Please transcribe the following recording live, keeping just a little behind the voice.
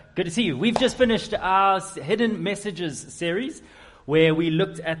Good to see you. We've just finished our Hidden Messages series, where we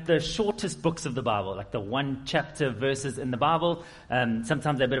looked at the shortest books of the Bible, like the one chapter verses in the Bible.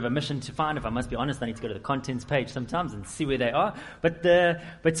 Sometimes they're a bit of a mission to find. If I must be honest, I need to go to the contents page sometimes and see where they are.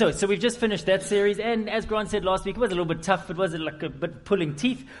 So we've just finished that series, and as Grant said last week, it was a little bit tough. It was like a bit pulling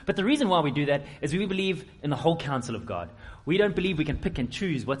teeth. But the reason why we do that is we believe in the whole counsel of God. We don't believe we can pick and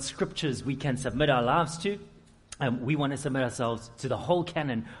choose what scriptures we can submit our lives to. We want to submit ourselves to the whole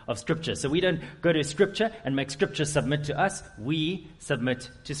canon of Scripture. So we don't go to Scripture and make Scripture submit to us. We submit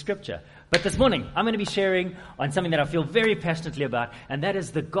to Scripture. But this morning, I'm going to be sharing on something that I feel very passionately about, and that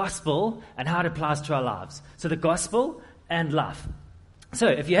is the gospel and how it applies to our lives. So the gospel and life. So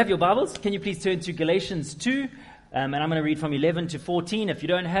if you have your Bibles, can you please turn to Galatians 2, and I'm going to read from 11 to 14. If you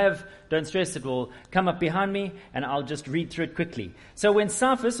don't stress, it will come up behind me, and I'll just read through it quickly. So when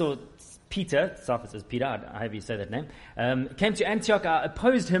Cephas is Peter, however you say that name, came to Antioch, I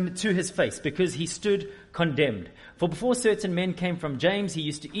opposed him to his face because he stood condemned. For before certain men came from James, he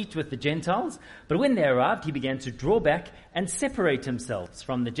used to eat with the Gentiles. But when they arrived, he began to draw back and separate himself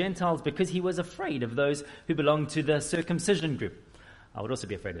from the Gentiles because he was afraid of those who belonged to the circumcision group. I would also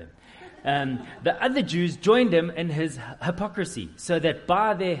be afraid of them. The other Jews joined him in his hypocrisy, so that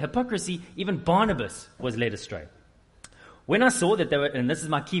by their hypocrisy, even Barnabas was led astray. When I saw that they were, and this is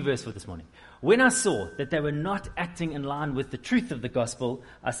my key verse for this morning, when I saw that they were not acting in line with the truth of the gospel,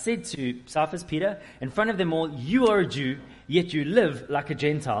 I said to Cephas, Peter, in front of them all, you are a Jew, yet you live like a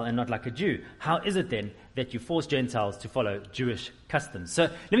Gentile and not like a Jew. How is it then that you force Gentiles to follow Jewish customs? So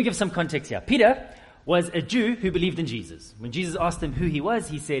let me give some context here. Peter was a Jew who believed in Jesus. When Jesus asked him who he was,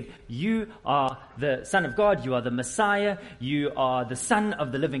 he said, you are the Son of God, you are the Messiah, you are the Son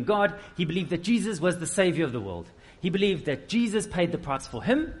of the living God. He believed that Jesus was the Savior of the world. He believed that Jesus paid the price for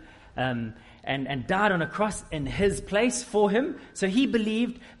him and died on a cross in his place for him. So he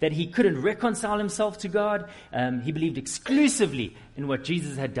believed that he couldn't reconcile himself to God. He believed exclusively in what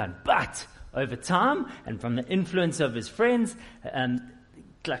Jesus had done. But over time, and from the influence of his friends,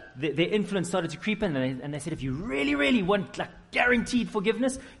 their influence started to creep in, and they said, if you really, really want guaranteed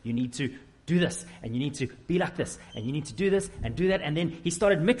forgiveness, you need to do this, and you need to be like this, and you need to do this and do that. And then he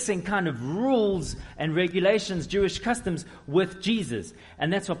started mixing kind of rules and regulations, Jewish customs, with Jesus.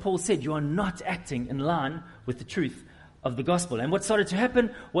 And that's what Paul said, you are not acting in line with the truth of the gospel. And what started to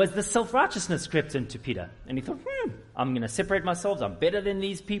happen was the self-righteousness crept into Peter. And he thought, I'm going to separate myself. I'm better than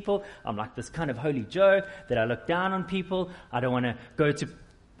these people. I'm like this kind of holy Joe that I look down on people. I don't want to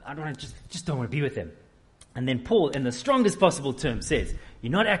just don't want to be with them. And then Paul, in the strongest possible terms, says,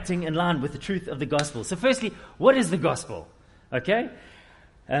 you're not acting in line with the truth of the gospel. So firstly, what is the gospel? Okay?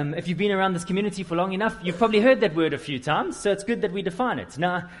 If you've been around this community for long enough, you've probably heard that word a few times, so it's good that we define it.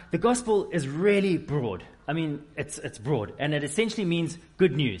 Now, the gospel is really broad. I mean, it's broad, and it essentially means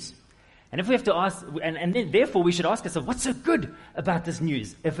good news. And if we have to ask, and then therefore we should ask ourselves, what's so good about this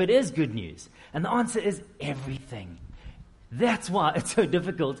news, if it is good news? And the answer is everything. That's why it's so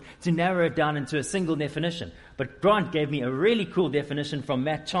difficult to narrow it down into a single definition. But Grant gave me a really cool definition from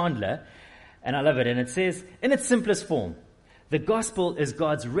Matt Chandler, and I love it. And it says, in its simplest form, the gospel is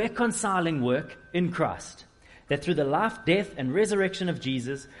God's reconciling work in Christ. That through the life, death, and resurrection of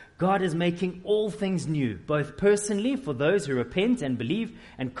Jesus, God is making all things new, both personally for those who repent and believe,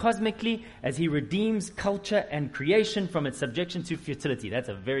 and cosmically as he redeems culture and creation from its subjection to futility. That's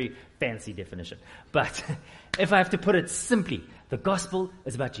a very fancy definition. But if I have to put it simply, the gospel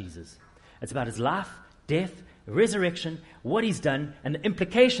is about Jesus. It's about his life, death, resurrection, what he's done, and the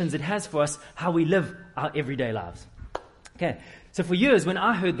implications it has for us, how we live our everyday lives. Okay, so for years when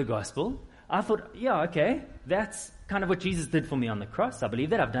I heard the gospel, I thought, yeah, okay, that's kind of what Jesus did for me on the cross. I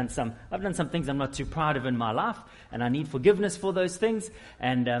believe that. I've done some things I'm not too proud of in my life, and I need forgiveness for those things.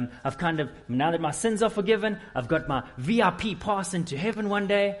 And I've kind of, now that my sins are forgiven, I've got my VIP pass into heaven one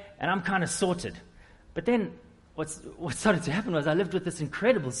day, and I'm kind of sorted. But then what started to happen was I lived with this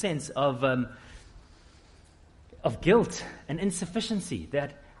incredible sense of guilt and insufficiency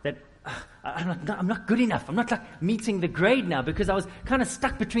that I'm not good enough. I'm not meeting the grade now because I was kind of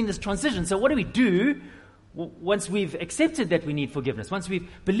stuck between this transition. So what do we do once we've accepted that we need forgiveness, once we've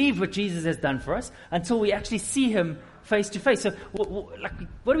believed what Jesus has done for us, until we actually see him face to face? So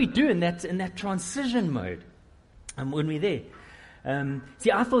what do we do in that transition mode when we're there?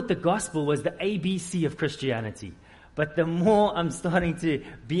 See, I thought the gospel was the ABC of Christianity. But the more I'm starting to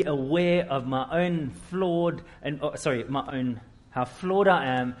be aware of my own how flawed I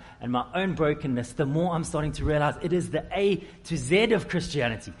am and my own brokenness, the more I'm starting to realize it is the A to Z of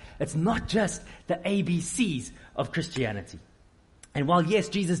Christianity. It's not just the ABCs of Christianity. And while, yes,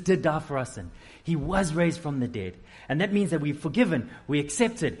 Jesus did die for our sin, he was raised from the dead. And that means that we're forgiven, we're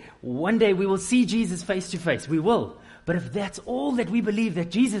accepted. One day we will see Jesus face to face. We will. But if that's all that we believe that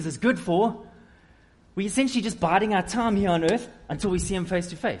Jesus is good for, we're essentially just biding our time here on earth until we see him face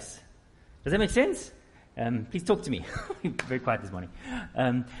to face. Does that make sense? Please talk to me. Very quiet this morning.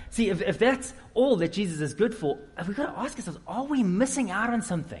 See, if that's all that Jesus is good for, we've got to ask ourselves, are we missing out on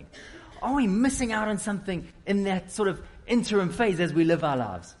something? Are we missing out on something in that sort of interim phase as we live our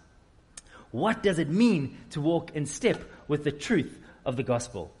lives? What does it mean to walk in step with the truth of the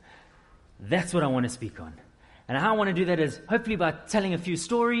gospel? That's what I want to speak on. And how I want to do that is hopefully by telling a few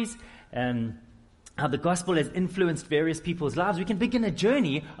stories and how the gospel has influenced various people's lives. We can begin a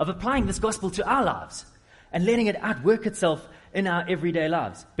journey of applying this gospel to our lives and letting it outwork itself in our everyday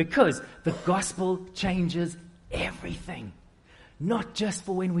lives. Because the gospel changes everything. Not just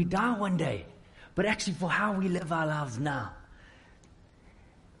for when we die one day, but actually for how we live our lives now.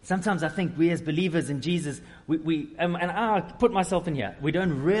 Sometimes I think we as believers in Jesus, and I put myself in here, we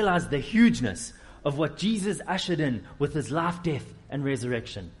don't realize the hugeness of what Jesus ushered in with his life, death, and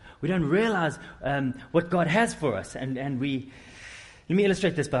resurrection. We don't realize what God has for us. And let me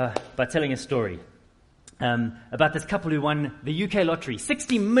illustrate this by telling a story about this couple who won the UK lottery,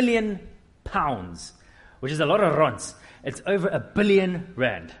 £60 million, which is a lot of rands. It's over R1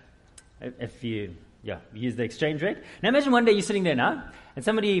 billion, if you use the exchange rate. Now imagine one day you're sitting there now, and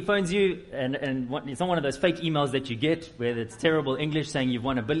somebody phones you, and it's not one of those fake emails that you get where it's terrible English saying you've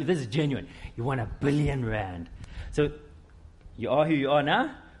won R1 billion. This is genuine. You won R1 billion. So you are who you are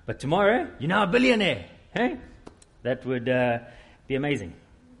now, but tomorrow you're now a billionaire. Hey? That would be amazing.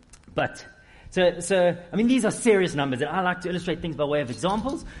 But so I mean, these are serious numbers, and I like to illustrate things by way of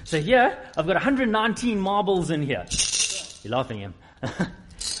examples. So here I've got 119 marbles in here. You're laughing, Em.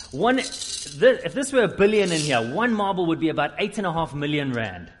 If this were R1 billion in here, one marble would be about 8.5 million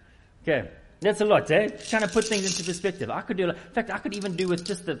rand. Okay, that's a lot, eh? Trying to put things into perspective. I could even do with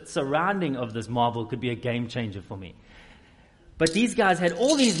just the surrounding of this marble could be a game changer for me. But these guys had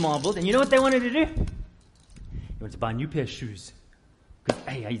all these marbles, and you know what they wanted to do? They wanted to buy a new pair of shoes.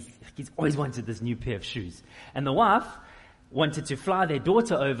 Because he's always wanted this new pair of shoes. And the wife wanted to fly their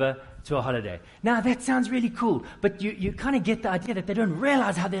daughter over to a holiday. Now, that sounds really cool, but you kind of get the idea that they don't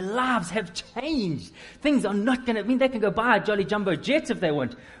realize how their lives have changed. Things are not going to, they can go buy a jolly jumbo jet if they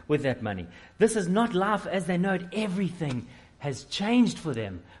want with that money. This is not life as they know it. Everything has changed for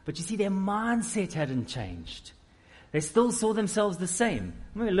them. But you see, their mindset hadn't changed. They still saw themselves the same,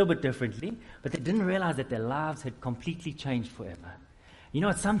 maybe a little bit differently, but they didn't realize that their lives had completely changed forever. You know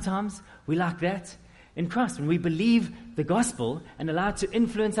what? Sometimes we like that in Christ. When we believe the gospel and allow it to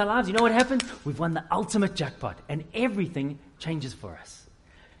influence our lives, you know what happens? We've won the ultimate jackpot, and everything changes for us.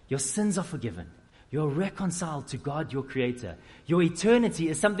 Your sins are forgiven. You're reconciled to God, your creator. Your eternity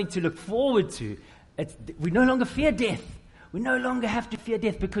is something to look forward to. We no longer fear death. We no longer have to fear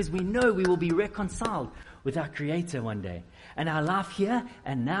death because we know we will be reconciled with our creator one day. And our life here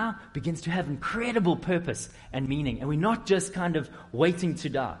and now begins to have incredible purpose and meaning. And we're not just kind of waiting to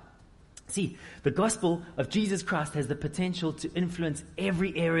die. See, the gospel of Jesus Christ has the potential to influence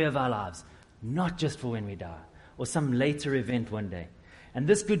every area of our lives, not just for when we die or some later event one day. And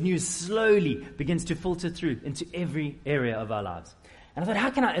this good news slowly begins to filter through into every area of our lives. And I thought, how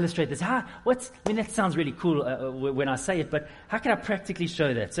can I illustrate this? That sounds really cool when I say it, but how can I practically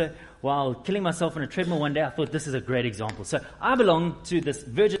show that? So while killing myself on a treadmill one day, I thought this is a great example. So I belong to this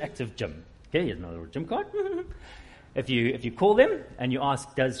Virgin Active gym. Okay, here's my little gym card. If you call them and you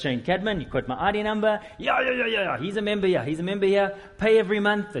ask, does Shayne Cadman, you quote my ID number, yeah, he's a member here, pay every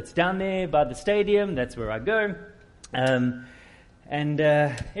month, it's down there by the stadium, that's where I go. And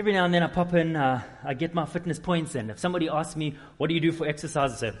every now and then I pop in, I get my fitness points, and if somebody asks me, what do you do for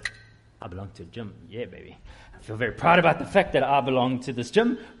exercise? I say, I belong to a gym. Yeah, baby. I feel very proud about the fact that I belong to this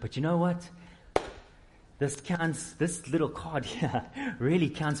gym, but you know what? This little card here really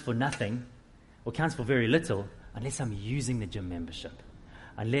counts for nothing, or counts for very little, unless I'm using the gym membership,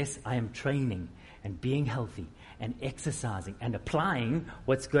 unless I am training and being healthy and exercising and applying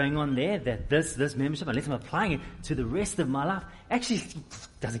what's going on there, that this membership, unless I'm applying it to the rest of my life, actually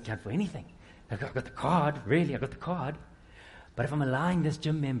doesn't count for anything. I've got the card, really, I've got the card. But if I'm allowing this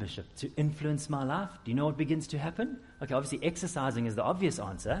gym membership to influence my life, do you know what begins to happen? Okay, obviously exercising is the obvious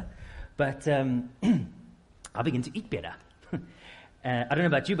answer, but I begin to eat better. I don't know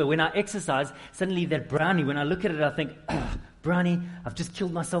about you, but when I exercise, suddenly that brownie, when I look at it, I think, Brownie, I've just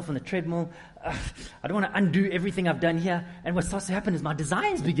killed myself on the treadmill. I don't want to undo everything I've done here. And what starts to happen is my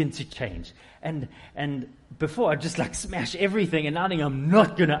desires begin to change. And before, I'd just like smash everything. And now I think I'm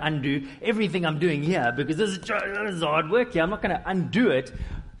not going to undo everything I'm doing here because this is hard work here. I'm not going to undo it.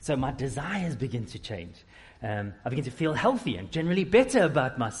 So my desires begin to change. I begin to feel healthy and generally better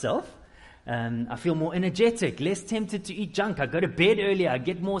about myself. I feel more energetic, less tempted to eat junk. I go to bed earlier, I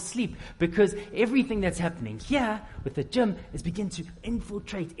get more sleep, because everything that's happening here with the gym is begin to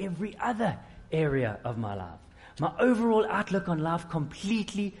infiltrate every other area of my life. My overall outlook on life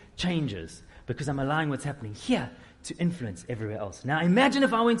completely changes because I'm allowing what's happening here to influence everywhere else. Now imagine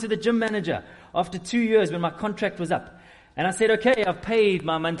if I went to the gym manager after 2 years when my contract was up, and I said, okay, I've paid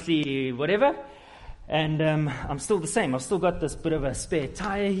my monthly whatever, and I'm still the same. I've still got this bit of a spare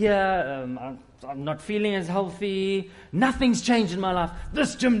tire here. I'm not feeling as healthy. Nothing's changed in my life.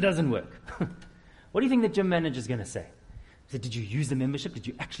 This gym doesn't work. What do you think the gym manager is going to say? He said, did you use the membership? Did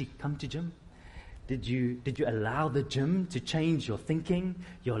you actually come to gym? Did you allow the gym to change your thinking,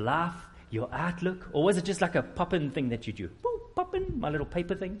 your life, your outlook? Or was it just like a pop-in thing that you do? Boop, pop-in, my little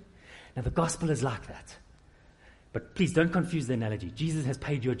paper thing. Now the gospel is like that. But please don't confuse the analogy. Jesus has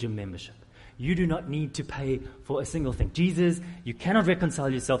paid your gym membership. You do not need to pay for a single thing. Jesus, you cannot reconcile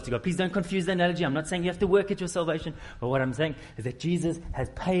yourself to God. Please don't confuse the analogy. I'm not saying you have to work at your salvation. But what I'm saying is that Jesus has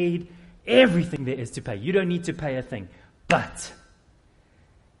paid everything there is to pay. You don't need to pay a thing. But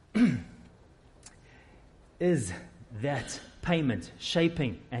is that payment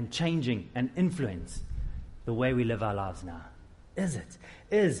shaping and changing and influence the way we live our lives now? Is it?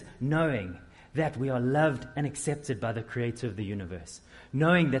 Is knowing that we are loved and accepted by the creator of the universe.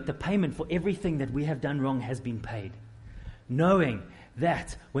 Knowing that the payment for everything that we have done wrong has been paid. Knowing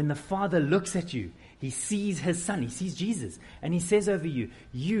that when the Father looks at you, he sees his Son, he sees Jesus, and he says over you,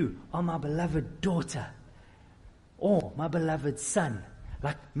 you are my beloved daughter, or my beloved son.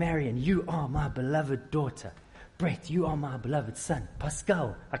 Like Marion, you are my beloved daughter. Brett, you are my beloved son.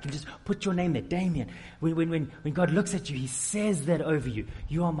 Pascal, I can just put your name there. Damien, when God looks at you, he says that over you.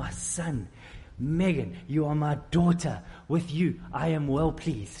 You are my son. Megan, you are my daughter. With you, I am well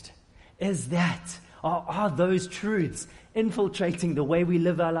pleased. Is that, are those truths infiltrating the way we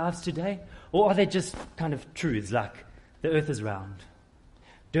live our lives today? Or are they just kind of truths like the earth is round?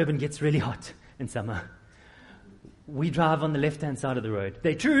 Durban gets really hot in summer. We drive on the left-hand side of the road.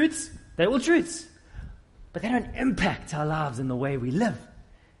 They're truths. They're all truths. But they don't impact our lives in the way we live.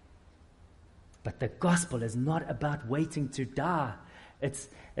 But the gospel is not about waiting to die. It's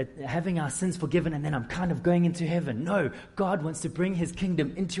having our sins forgiven and then I'm kind of going into heaven. No, God wants to bring his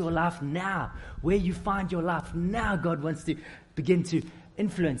kingdom into your life now. Where you find your life now, God wants to begin to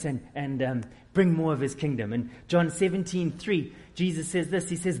influence and bring more of his kingdom. In John 17:3, Jesus says this.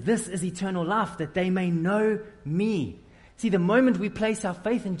 He says, this is eternal life, that they may know me. See, the moment we place our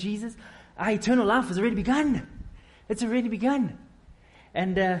faith in Jesus, our eternal life has already begun. It's already begun.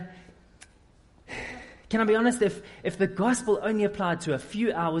 And can I be honest? If the gospel only applied to a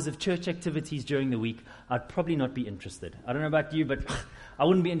few hours of church activities during the week, I'd probably not be interested. I don't know about you, but I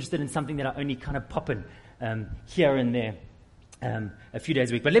wouldn't be interested in something that I only kind of pop in here and there a few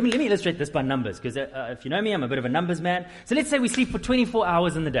days a week. But let me illustrate this by numbers, because if you know me, I'm a bit of a numbers man. So let's say we sleep for 24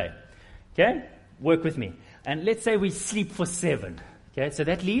 hours in the day. Okay? Work with me. And let's say we sleep for 7. Okay? So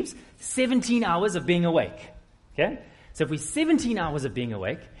that leaves 17 hours of being awake. Okay? So if we're 17 hours of being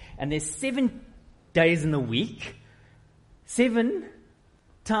awake, and there's 7 days in the week, 7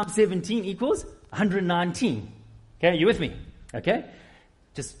 times 17 equals 119. Okay, you with me? Okay?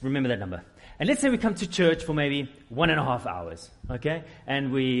 Just remember that number. And let's say we come to church for maybe 1.5 hours. Okay?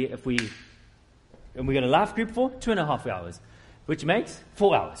 And we got a life group for 2.5 hours, which makes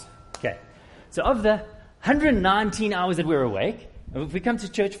 4 hours. Okay. So of the 119 hours that we're awake, if we come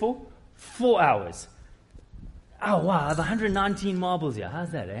to church for 4 hours, oh wow, I have 119 marbles here.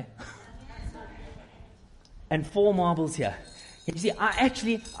 How's that, eh? And 4 marbles here. You see,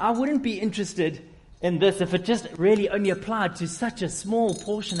 I wouldn't be interested in this if it just really only applied to such a small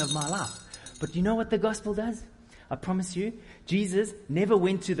portion of my life. But you know what the gospel does? I promise you, Jesus never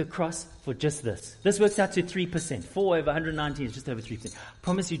went to the cross for just this. This works out to 3%. 4 over 119 is just over 3%. I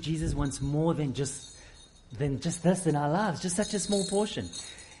promise you, Jesus wants more than just this in our lives, just such a small portion.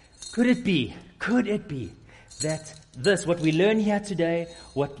 Could it be that this, what we learn here today,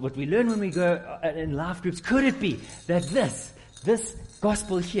 what we learn when we go in life groups, could it be that this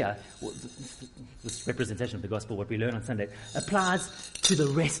gospel here, this representation of the gospel, what we learn on Sunday, applies to the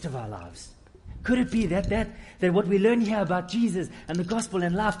rest of our lives? Could it be that what we learn here about Jesus and the gospel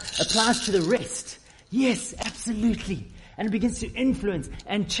and life applies to the rest? Yes, absolutely. And it begins to influence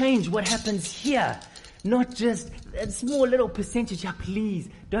and change what happens here. Not just a small little percentage. Yeah, please,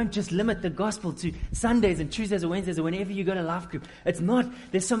 don't just limit the gospel to Sundays and Tuesdays or Wednesdays or whenever you go to life group. It's not.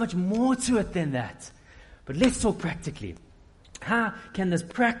 There's so much more to it than that. But let's talk practically. How can this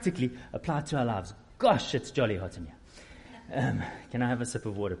practically apply to our lives? Gosh, it's jolly hot in here. Can I have a sip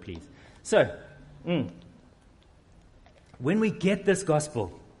of water, please? So, when we get this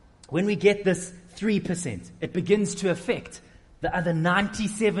gospel, when we get this 3%, it begins to affect the other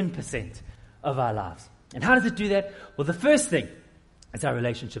 97% of our lives. And how does it do that? Well, the first thing is our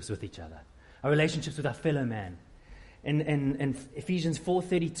relationships with each other, our relationships with our fellow man. In Ephesians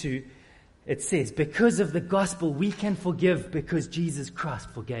 4:32, it says, because of the gospel, we can forgive because Jesus Christ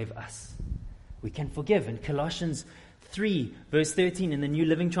forgave us. We can forgive. In Colossians 3, verse 13, in the New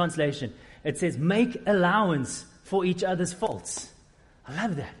Living Translation, it says, make allowance for each other's faults. I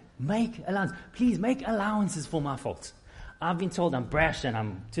love that. Make allowance. Please make allowances for my faults. I've been told I'm brash and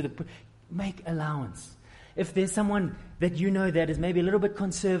I'm to the... Make allowance. If there's someone that you know that is maybe a little bit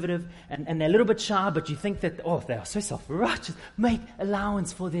conservative and they're a little bit shy, but you think that, they are so self-righteous, make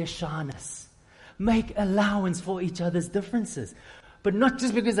allowance for their shyness. Make allowance for each other's differences. But not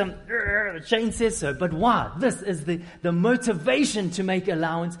just because Shayne says so, but why? This is the motivation to make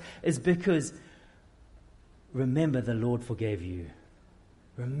allowance is because remember the Lord forgave you.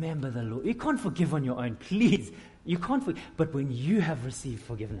 Remember the Lord. You can't forgive on your own, please. You can't forgive. But when you have received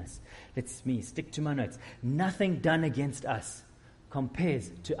forgiveness, let's stick to my notes. Nothing done against us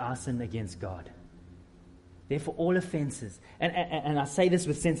compares to our sin against God. Therefore, all offenses, and I say this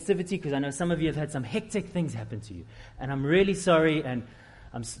with sensitivity because I know some of you have had some hectic things happen to you. And I'm really sorry, and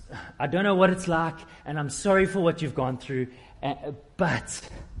I don't know what it's like, and I'm sorry for what you've gone through. But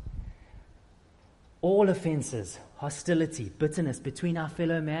all offenses, hostility, bitterness between our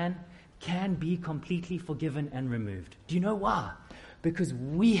fellow man can be completely forgiven and removed. Do you know why? Because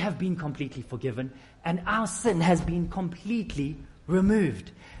we have been completely forgiven and our sin has been completely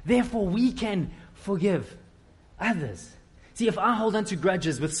removed. Therefore, we can forgive others. See, if I hold on to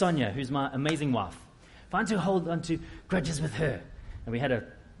grudges with Sonia, who's my amazing wife, if I hold on to grudges with her, and we had a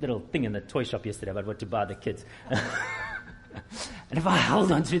little thing in the toy shop yesterday about what to buy the kids. And if I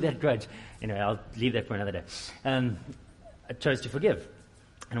hold on to that grudge, anyway, I'll leave that for another day. I chose to forgive.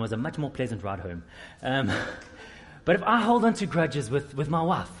 And it was a much more pleasant ride home. But if I hold on to grudges with my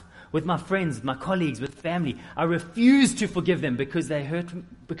wife, with my friends, with my colleagues, with family, I refuse to forgive them because they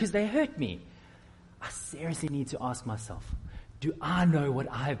hurt me. I seriously need to ask myself, do I know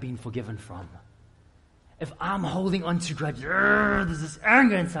what I have been forgiven from? If I'm holding on to grudges, there's this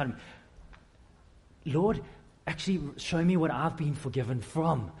anger inside me. Lord, actually show me what I've been forgiven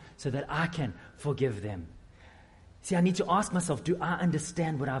from so that I can forgive them. See, I need to ask myself, do I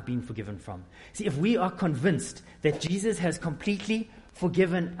understand what I've been forgiven from? See, if we are convinced that Jesus has completely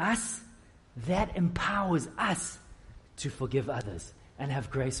forgiven us, that empowers us to forgive others and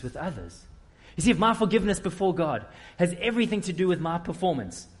have grace with others. You see, if my forgiveness before God has everything to do with my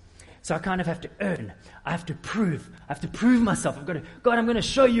performance, so I kind of have to earn, I have to prove myself. God, I'm going to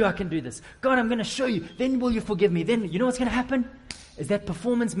show you I can do this. God, I'm going to show you. Then will you forgive me? Then you know what's going to happen? Is that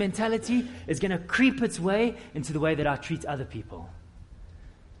performance mentality is going to creep its way into the way that I treat other people.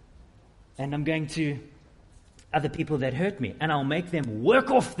 And I'm going to other people that hurt me, and I'll make them work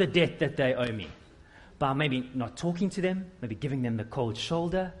off the debt that they owe me by maybe not talking to them, maybe giving them the cold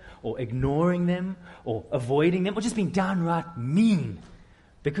shoulder, or ignoring them, or avoiding them, or just being downright mean.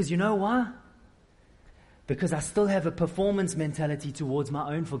 Because you know why? Because I still have a performance mentality towards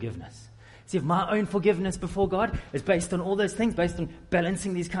my own forgiveness. See, if my own forgiveness before God is based on all those things, based on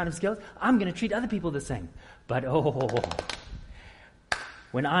balancing these kind of scales, I'm going to treat other people the same. But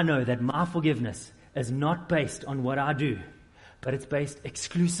when I know that my forgiveness is not based on what I do, but it's based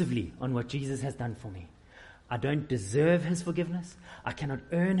exclusively on what Jesus has done for me. I don't deserve his forgiveness. I cannot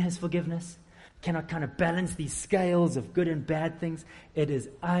earn his forgiveness. Cannot kind of balance these scales of good and bad things. It is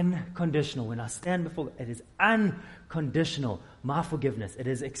unconditional. When I stand before God, it is unconditional. My forgiveness, it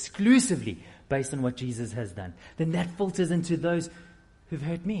is exclusively based on what Jesus has done. Then that filters into those who've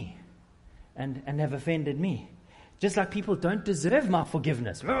hurt me and have offended me. Just like people don't deserve my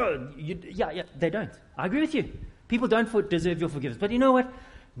forgiveness. Yeah, they don't. I agree with you. People don't deserve your forgiveness. But you know what?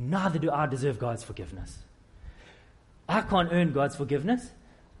 Neither do I deserve God's forgiveness. I can't earn God's forgiveness.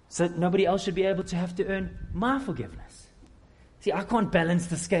 So nobody else should be able to have to earn my forgiveness. See, I can't balance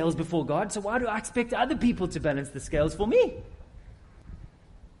the scales before God, so why do I expect other people to balance the scales for me?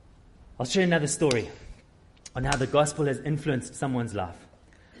 I'll share another story on how the gospel has influenced someone's life.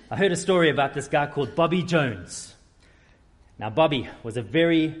 I heard a story about this guy called Bobby Jones. Now, Bobby was a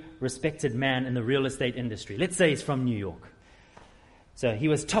very respected man in the real estate industry. Let's say he's from New York. So he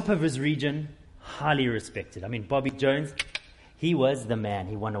was top of his region, highly respected. I mean, Bobby Jones, he was the man.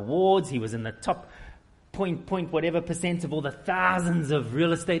 He won awards. He was in the top point whatever percent of all the thousands of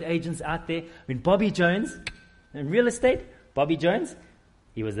real estate agents out there. I mean, Bobby Jones, in real estate, Bobby Jones,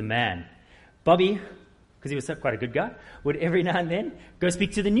 he was the man. Bobby, because he was quite a good guy, would every now and then go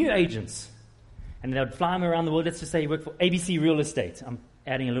speak to the new agents. And they would fly him around the world. Let's just say he worked for ABC Real Estate. I'm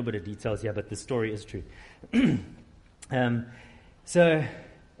adding a little bit of details here, but the story is true. So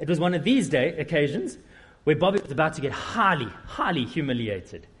it was one of these occasions where Bobby was about to get highly, highly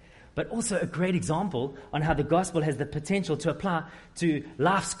humiliated. But also a great example on how the gospel has the potential to apply to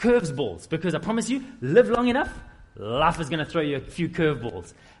life's curveballs. Because I promise you, live long enough, life is going to throw you a few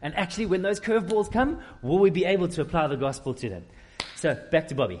curveballs. And actually, when those curveballs come, will we be able to apply the gospel to them? So back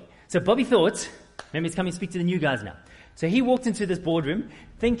to Bobby. So Bobby thought, remember, he's coming to speak to the new guys now. So he walked into this boardroom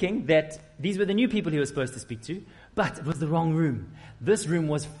thinking that these were the new people he was supposed to speak to, but it was the wrong room. This room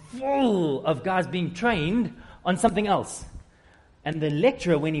was full of guys being trained on something else. And the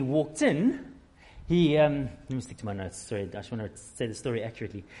lecturer, when he walked in, let me stick to my notes. Sorry, I just want to say the story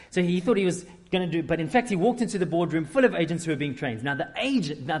accurately. So he thought he was going to but in fact, he walked into the boardroom full of agents who were being trained. Now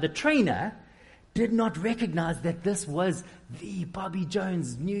the trainer did not recognize that this was the Bobby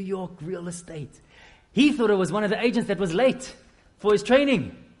Jones, New York real estate. He thought it was one of the agents that was late for his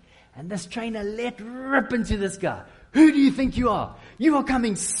training. And this trainer let rip into this guy. Who do you think you are? You are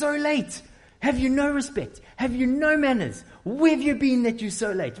coming so late. Have you no respect? Have you no manners? Where have you been that you're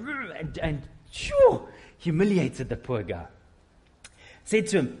so late? And humiliated the poor guy. Said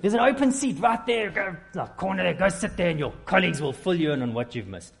to him, there's an open seat right there. Go, like, corner there. Go sit there and your colleagues will fill you in on what you've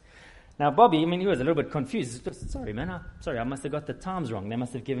missed. Now, Bobby, he was a little bit confused. Sorry, man. I must have got the times wrong. They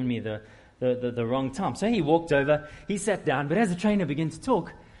must have given me the wrong time. So he walked over. He sat down. But as the trainer began to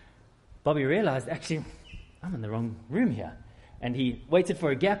talk, Bobby realized, actually, I'm in the wrong room here. And he waited for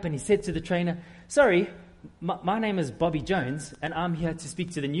a gap and he said to the trainer, sorry, my name is Bobby Jones and I'm here to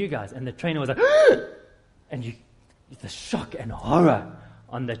speak to the new guys. And the trainer was like, and the shock and horror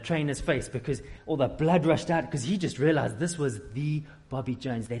on the trainer's face because all the blood rushed out because he just realized this was the Bobby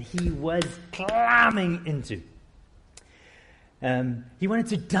Jones that he was climbing into. He wanted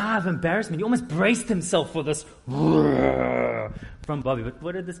to die of embarrassment. He almost braced himself for this from Bobby. But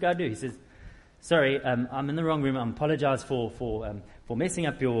what did this guy do? He says, sorry, I'm in the wrong room. I apologize for messing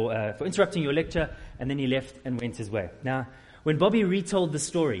up for interrupting your lecture. And then he left and went his way. Now, when Bobby retold the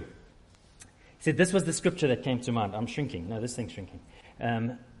story, he said, this was the scripture that came to mind. I'm shrinking. No, this thing's shrinking.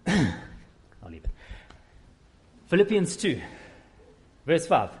 I'll leave it. Philippians 2, verse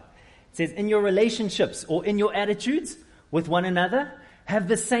 5. It says, in your relationships or in your attitudes with one another, have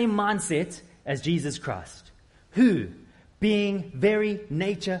the same mindset as Jesus Christ, who, being very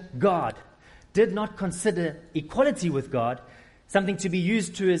nature God, did not consider equality with God something to be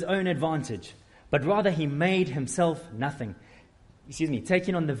used to his own advantage, but rather he made himself nothing.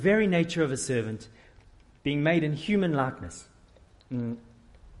 Taking on the very nature of a servant, being made in human likeness. Now,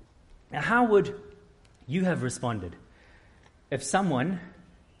 how would you have responded if someone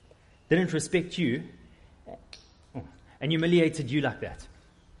didn't respect you and humiliated you like that?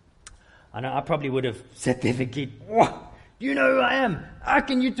 I know I probably would have sat there thinking, do you know who I am? How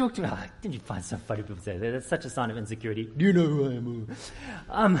can you talk to me? Didn't you find some funny people say that? That's such a sign of insecurity. Do you know who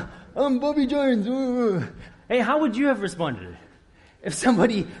I am? I'm Bobby Jones. Hey, how would you have responded if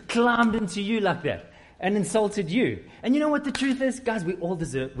somebody climbed into you like that and insulted you? And you know what the truth is? Guys, we all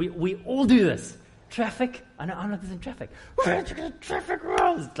do this. Traffic. I know I'm like this in traffic. Traffic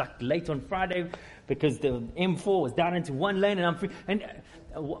rules. It's like late on Friday because the M4 was down into one lane and I'm free.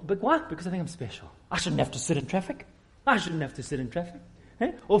 But why? Because I think I'm special. I shouldn't have to sit in traffic. I shouldn't have to sit in traffic.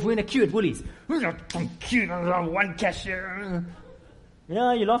 Eh? Or if we're in a queue at Woolies. Who's got some queue? One cashier.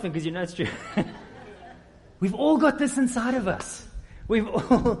 Yeah, you're laughing because you know it's true. We've all got this inside of us. We've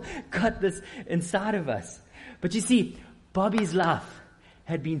all got this inside of us. But you see, Bobby's life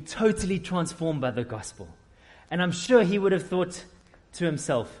had been totally transformed by the gospel. And I'm sure he would have thought to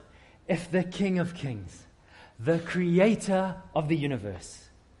himself, if the King of Kings, the creator of the universe,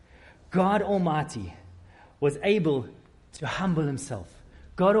 God Almighty, was able to humble himself,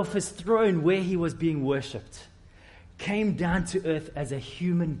 got off his throne where he was being worshipped, came down to earth as a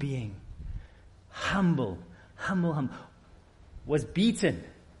human being, humble, was beaten,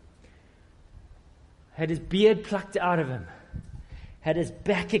 had his beard plucked out of him, had his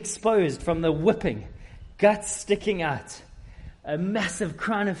back exposed from the whipping, guts sticking out, a massive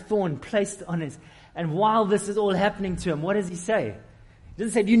crown of thorn placed on his, and while this is all happening to him, what does he say? He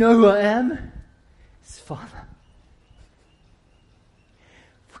doesn't say, do you know who I am? His Father.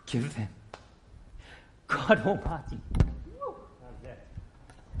 forgive them. God Almighty. How's that?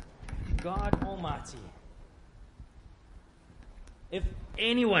 God Almighty. If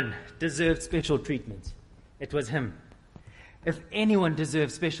anyone deserved special treatment, it was him. If anyone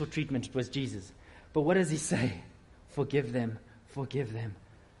deserved special treatment, it was Jesus. But what does he say? Forgive them, forgive them,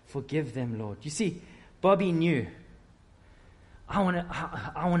 forgive them, Lord. You see, Bobby knew, I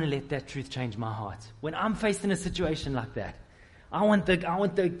want to let that truth change my heart. When I'm faced in a situation like that, I want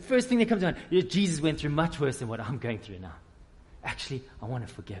the first thing that comes to mind. Jesus went through much worse than what I'm going through now. Actually, I want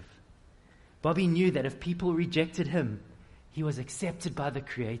to forgive. Bobby knew that if people rejected him, he was accepted by the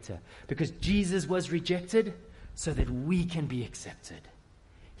Creator. Because Jesus was rejected so that we can be accepted.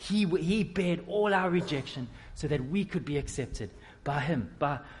 He bared all our rejection so that we could be accepted by him,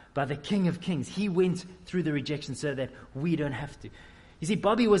 by the King of Kings. He went through the rejection so that we don't have to. You see,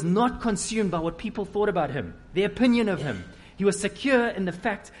 Bobby was not consumed by what people thought about him, their opinion of him. He was secure in the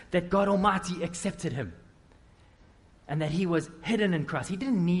fact that God Almighty accepted him and that he was hidden in Christ. He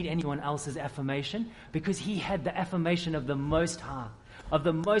didn't need anyone else's affirmation because he had the affirmation of the Most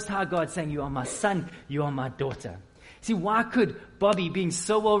High, God saying, you are my son, you are my daughter. See, why could Bobby, being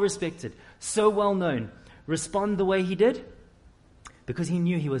so well respected, so well known, respond the way he did? Because he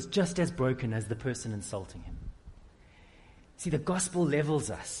knew he was just as broken as the person insulting him. See, the gospel levels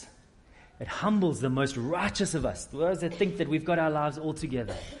us. It humbles the most righteous of us, those that think that we've got our lives all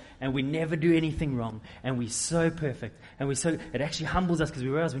together and we never do anything wrong and we're so perfect and it actually humbles us because we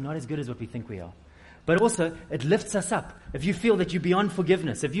realize we're not as good as what we think we are. But also, it lifts us up. If you feel that you're beyond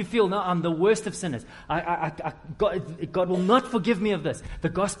forgiveness, if you feel, no, I'm the worst of sinners, God will not forgive me of this, the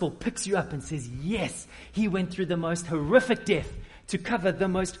gospel picks you up and says, yes, he went through the most horrific death to cover the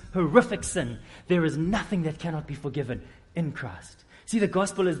most horrific sin. There is nothing that cannot be forgiven in Christ. See, the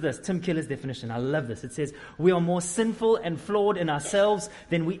gospel is this, Tim Keller's definition. I love this. It says, we are more sinful and flawed in ourselves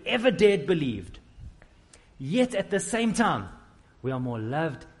than we ever dared believed. Yet at the same time, we are more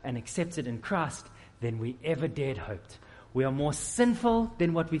loved and accepted in Christ than we ever dared hoped. We are more sinful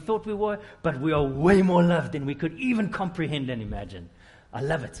than what we thought we were, but we are way more loved than we could even comprehend and imagine. I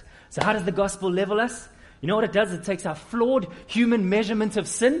love it. So how does the gospel level us? You know what it does? It takes our flawed human measurement of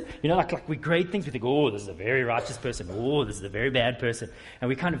sin. You know, like we grade things. We think, oh, this is a very righteous person. Oh, this is a very bad person. And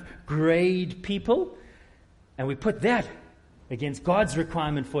we kind of grade people. And we put that against God's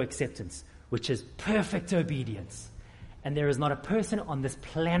requirement for acceptance, which is perfect obedience. And there is not a person on this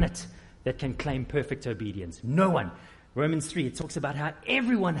planet that can claim perfect obedience. No one. Romans 3, it talks about how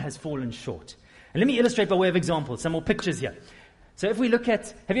everyone has fallen short. And let me illustrate by way of example, some more pictures here. So if we look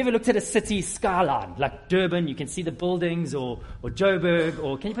at, have you ever looked at a city skyline, like Durban, you can see the buildings, or Joburg,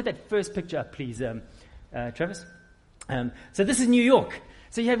 or can you put that first picture up, please, Travis? So this is New York.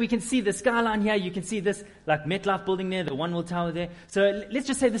 So we can see the skyline here, you can see this, like MetLife building there, the One World Tower there. So let's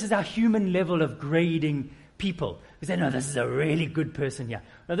just say this is our human level of grading people. We say, no, this is a really good person here.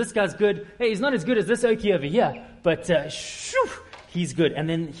 Now this guy's good. Hey, he's not as good as this Okie over here, but he's good. And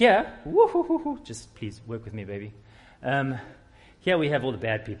then here, just please work with me, baby. Here we have all the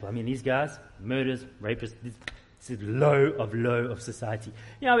bad people. I mean, these guys, murderers, rapists, this is low of society.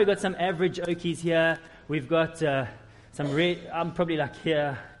 Yeah, we've got some average Okies here. We've got some red, I'm probably like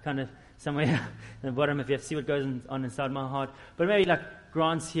here, kind of somewhere at the bottom, if you have to see what goes on inside my heart. But maybe like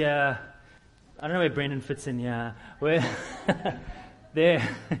Grant's here. I don't know where Brendan fits in here. Where there.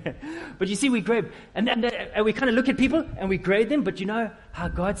 But you see, we grade, and we kind of look at people and we grade them, but you know how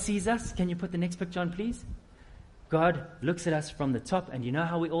God sees us? Can you put the next picture on, please? God looks at us from the top, and you know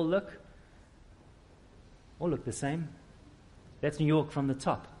how we all look? All look the same. That's New York from the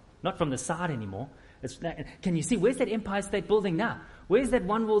top, not from the side anymore. Can you see, where's that Empire State Building now? Where's that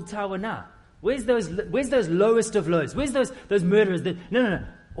One World Tower now? Where's those lowest of lows? Where's those murderers? No.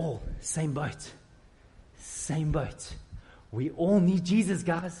 All same boat. Same boat. We all need Jesus,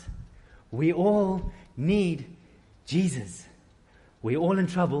 guys. We all need Jesus. We're all in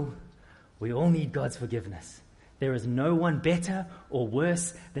trouble. We all need God's forgiveness. There is no one better or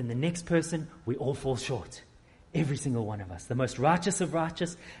worse than the next person. We all fall short. Every single one of us. The most righteous of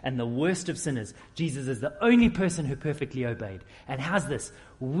righteous and the worst of sinners. Jesus is the only person who perfectly obeyed. And how's this?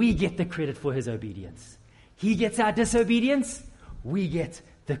 We get the credit for his obedience. He gets our disobedience. We get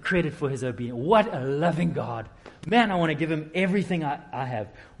the credit for his obedience. What a loving God. Man, I want to give him everything I have.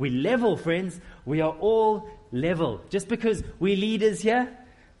 We level, friends. We are all level. Just because we're leaders here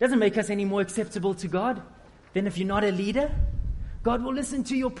doesn't make us any more acceptable to God than if you're not a leader. God will listen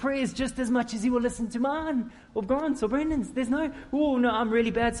to your prayers just as much as he will listen to mine or Grant's or Brendan's. There's no, I'm really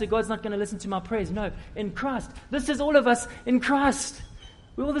bad, so God's not going to listen to my prayers. No, in Christ. This is all of us in Christ.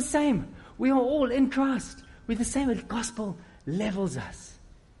 We're all the same. We are all in Christ. We're the same. The gospel levels us.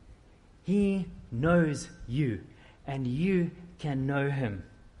 He knows you, and you can know him.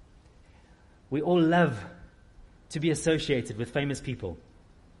 We all love to be associated with famous people.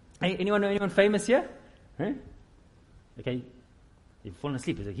 Hey, anyone know anyone famous here? Huh? Okay, you've fallen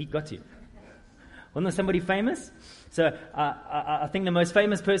asleep. He got you. Wasn't there somebody famous? So I think the most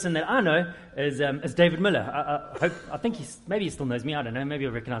famous person that I know is David Miller. I think maybe he still knows me. I don't know. Maybe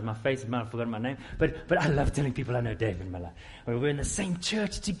he'll recognize my face. He might have forgotten my name. But I love telling people I know David Miller. We were in the same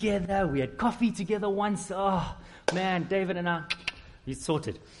church together. We had coffee together once. Oh, man, David and I, he's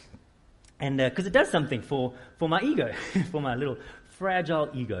sorted. And because it does something for my ego, for my little fragile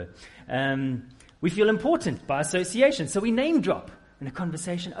ego. We feel important by association. So we name drop in a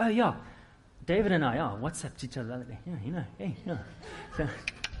conversation. Oh, yeah. David and I, WhatsApped each other the other day. Yeah, hey, So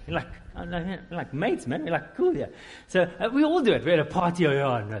we're like mates, man. We're like, cool, yeah. So we all do it. We're at a party.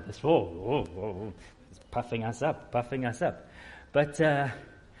 I know this. Whoa. It's puffing us up. But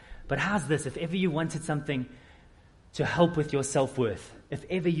how's this? If ever you wanted something to help with your self-worth, if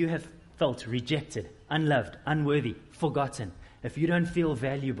ever you have felt rejected, unloved, unworthy, forgotten, if you don't feel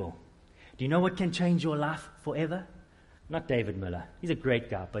valuable, do you know what can change your life forever? Not David Miller. He's a great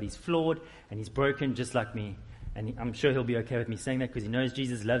guy, but he's flawed and he's broken just like me. And I'm sure he'll be okay with me saying that because he knows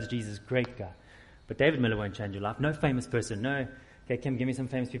Jesus, loves Jesus, great guy. But David Miller won't change your life. No famous person, no. Okay, Kim, give me some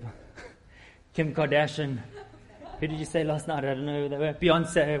famous people. Kim Kardashian. Who did you say last night? I don't know who they were.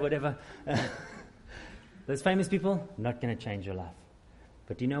 Beyonce, whatever. Those famous people, not going to change your life.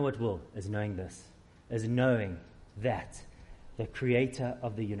 But do you know what will? Is knowing this. Is knowing that the creator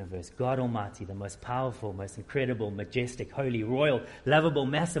of the universe, God Almighty, the most powerful, most incredible, majestic, holy, royal, lovable,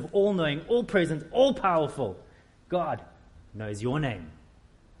 massive, all-knowing, all-present, all-powerful, God knows your name.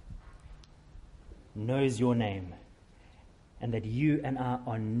 Knows your name. And that you and I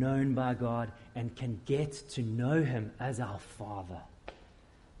are known by God and can get to know him as our Father.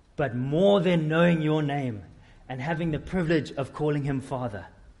 But more than knowing your name and having the privilege of calling him Father,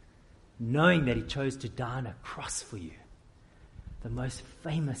 knowing that he chose to die on a cross for you, the most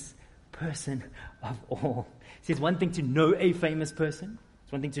famous person of all. See, it's one thing to know a famous person.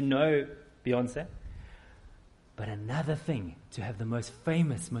 It's one thing to know Beyonce. But another thing to have the most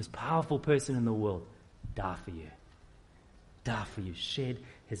famous, most powerful person in the world die for you. Die for you. Shed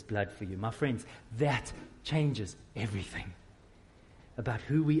his blood for you. My friends, that changes everything about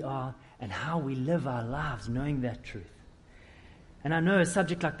who we are and how we live our lives, knowing that truth. And I know a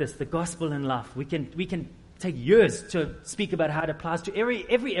subject like this, the gospel in life, we can take years to speak about how it applies to every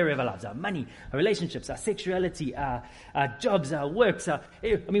area of our lives, our money, our relationships, our sexuality, our jobs, our works.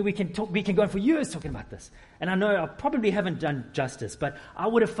 We can go on for years talking about this. And I know I probably haven't done justice, but I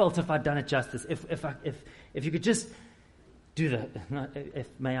would have felt if I'd done it justice, if you could just do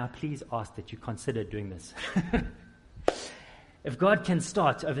may I please ask that you consider doing this. If God can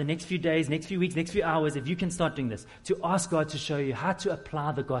start over the next few days, next few weeks, next few hours, if you can start doing this, to ask God to show you how to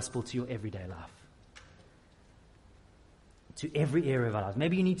apply the gospel to your everyday life. To every area of our lives.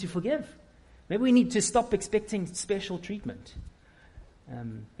 Maybe you need to forgive. Maybe we need to stop expecting special treatment.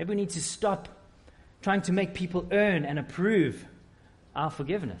 Maybe we need to stop trying to make people earn and approve our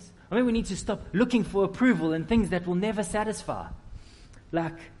forgiveness. Or maybe we need to stop looking for approval in things that will never satisfy.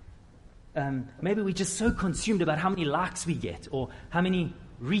 Like, maybe we're just so consumed about how many likes we get, or how many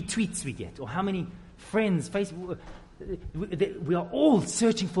retweets we get, or how many friends, Facebook. We are all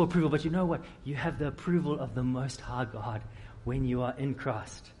searching for approval, but you know what? You have the approval of the Most High God when you are in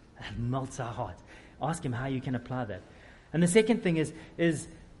Christ. That melts our heart. Ask him how you can apply that. And the second thing is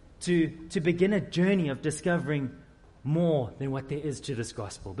to begin a journey of discovering more than what there is to this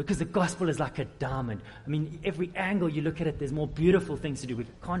gospel. Because the gospel is like a diamond. I mean, every angle you look at it, there's more beautiful things to do. We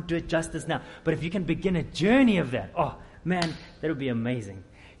can't do it justice now. But if you can begin a journey of that, oh, man, that would be amazing.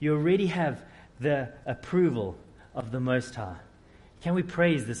 You already have the approval of the Most High. Can we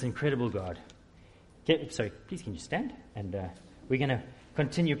praise this incredible God? Please can you stand? And we're going to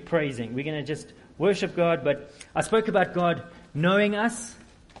continue praising. We're going to just worship God. But I spoke about God knowing us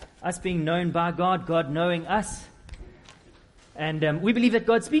being known by God, God knowing us. And we believe that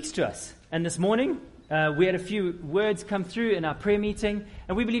God speaks to us. And this morning, we had a few words come through in our prayer meeting.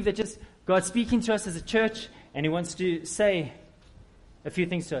 And we believe that just God's speaking to us as a church. And he wants to say a few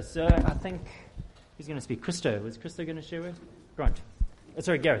things to us. So I think... Who's going to speak? Christo. Was Christo going to share with? Grant.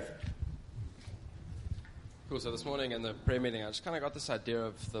 Gareth. Cool. So this morning in the prayer meeting, I just kind of got this idea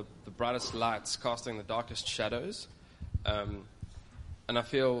of the brightest lights casting the darkest shadows. And I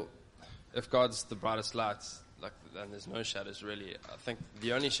feel if God's the brightest lights, then there's no shadows really. I think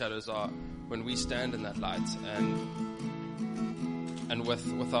the only shadows are when we stand in that light and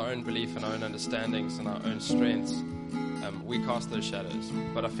with our own belief and our own understandings and our own strengths, we cast those shadows.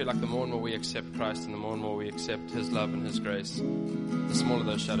 But I feel like the more and more we accept Christ and the more we accept His love and His grace, the smaller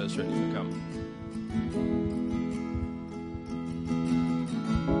those shadows really become.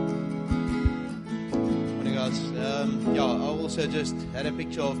 Morning, guys. I also just had a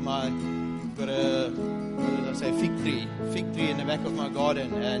picture of got a, what did I say, fig tree in the back of my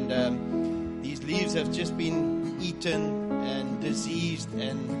garden, and these leaves have just been eaten and diseased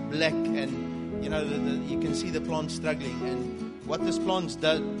and black, and you can see the plant struggling. And what this plant's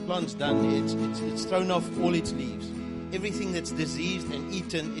done, it's thrown off all its leaves. Everything that's diseased and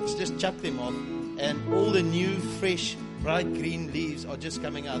eaten, it's just chucked them off, and all the new, fresh, bright green leaves are just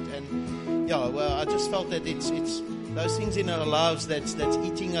coming out. And I just felt that it's those things in our lives that's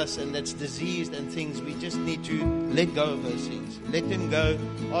eating us and that's diseased and things, we just need to let go of those things. Let them go.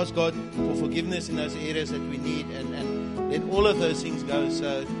 Ask God for forgiveness in those areas that we need, and let all of those things go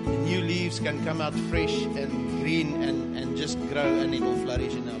so the new leaves can come out fresh and green and just grow, and it will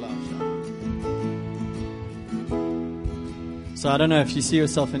flourish in our lives. So I don't know if you see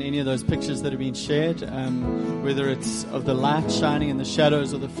yourself in any of those pictures that have been shared, whether it's of the light shining in the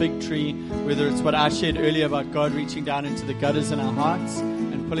shadows or the fig tree, whether it's what I shared earlier about God reaching down into the gutters in our hearts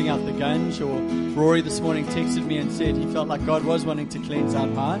and pulling out the gunge, or Rory this morning texted me and said he felt like God was wanting to cleanse our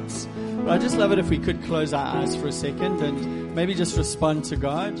hearts. But I just love it if we could close our eyes for a second and maybe just respond to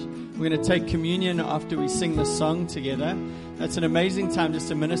God. We're going to take communion after we sing the song together. That's an amazing time just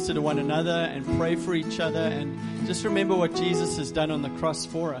to minister to one another and pray for each other and just remember what Jesus has done on the cross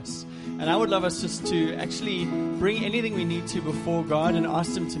for us. And I would love us just to actually bring anything we need to before God and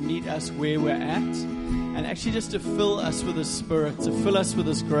ask Him to meet us where we're at, and actually just to fill us with His Spirit, to fill us with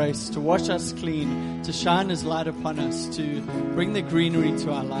His grace, to wash us clean, to shine His light upon us, to bring the greenery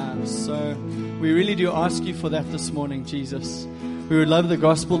to our lives. So we really do ask You for that this morning, Jesus. We would love the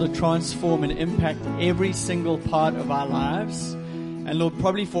gospel to transform and impact every single part of our lives. And Lord,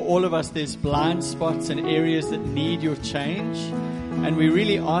 probably for all of us, there's blind spots and areas that need Your change. And we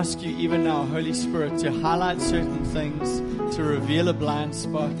really ask You even now, Holy Spirit, to highlight certain things, to reveal a blind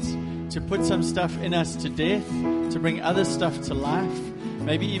spot, to put some stuff in us to death, to bring other stuff to life.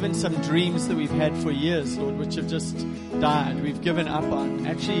 Maybe even some dreams that we've had for years, Lord, which have just died, we've given up on.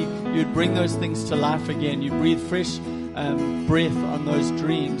 Actually, You'd bring those things to life again. You'd breathe fresh breath on those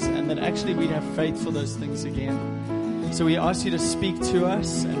dreams, and that actually we'd have faith for those things again. So we ask You to speak to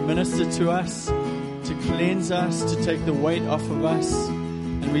us and minister to us, to cleanse us, to take the weight off of us.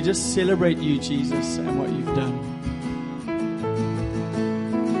 And we just celebrate You, Jesus, and what You've done.